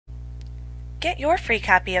Get your free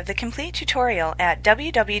copy of the complete tutorial at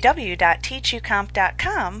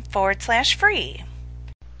www.teachucomp.com/free.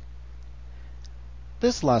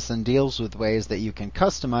 This lesson deals with ways that you can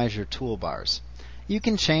customize your toolbars. You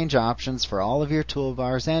can change options for all of your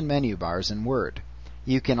toolbars and menu bars in Word.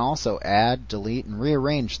 You can also add, delete, and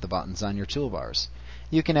rearrange the buttons on your toolbars.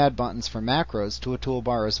 You can add buttons for macros to a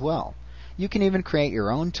toolbar as well. You can even create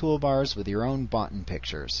your own toolbars with your own button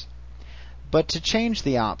pictures. But to change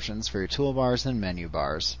the options for your toolbars and menu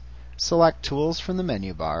bars, select Tools from the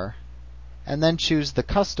menu bar, and then choose the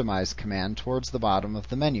Customize command towards the bottom of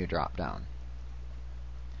the menu drop-down.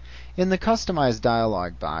 In the Customize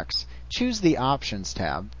dialog box, choose the Options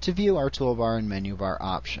tab to view our toolbar and menu bar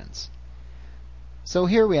options. So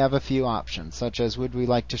here we have a few options, such as would we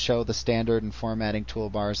like to show the standard and formatting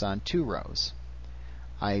toolbars on 2 rows.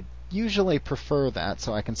 I usually prefer that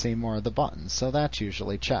so I can see more of the buttons, so that's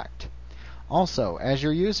usually checked. Also, as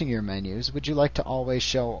you're using your menus, would you like to always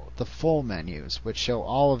show the full menus, which show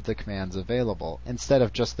all of the commands available, instead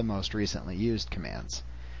of just the most recently used commands?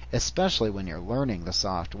 Especially when you're learning the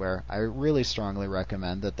software, I really strongly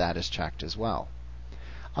recommend that that is checked as well.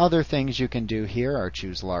 Other things you can do here are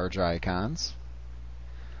choose large icons,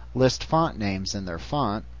 list font names in their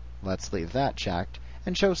font, let's leave that checked,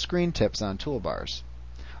 and show screen tips on toolbars.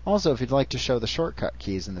 Also, if you'd like to show the shortcut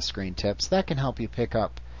keys in the screen tips, that can help you pick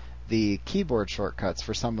up the keyboard shortcuts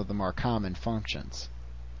for some of the more common functions.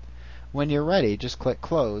 When you're ready, just click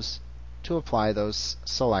Close to apply those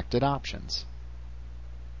selected options.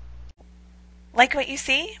 Like what you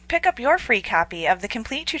see? Pick up your free copy of the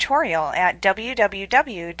complete tutorial at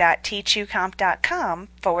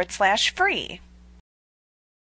www.teachucomp.com/free.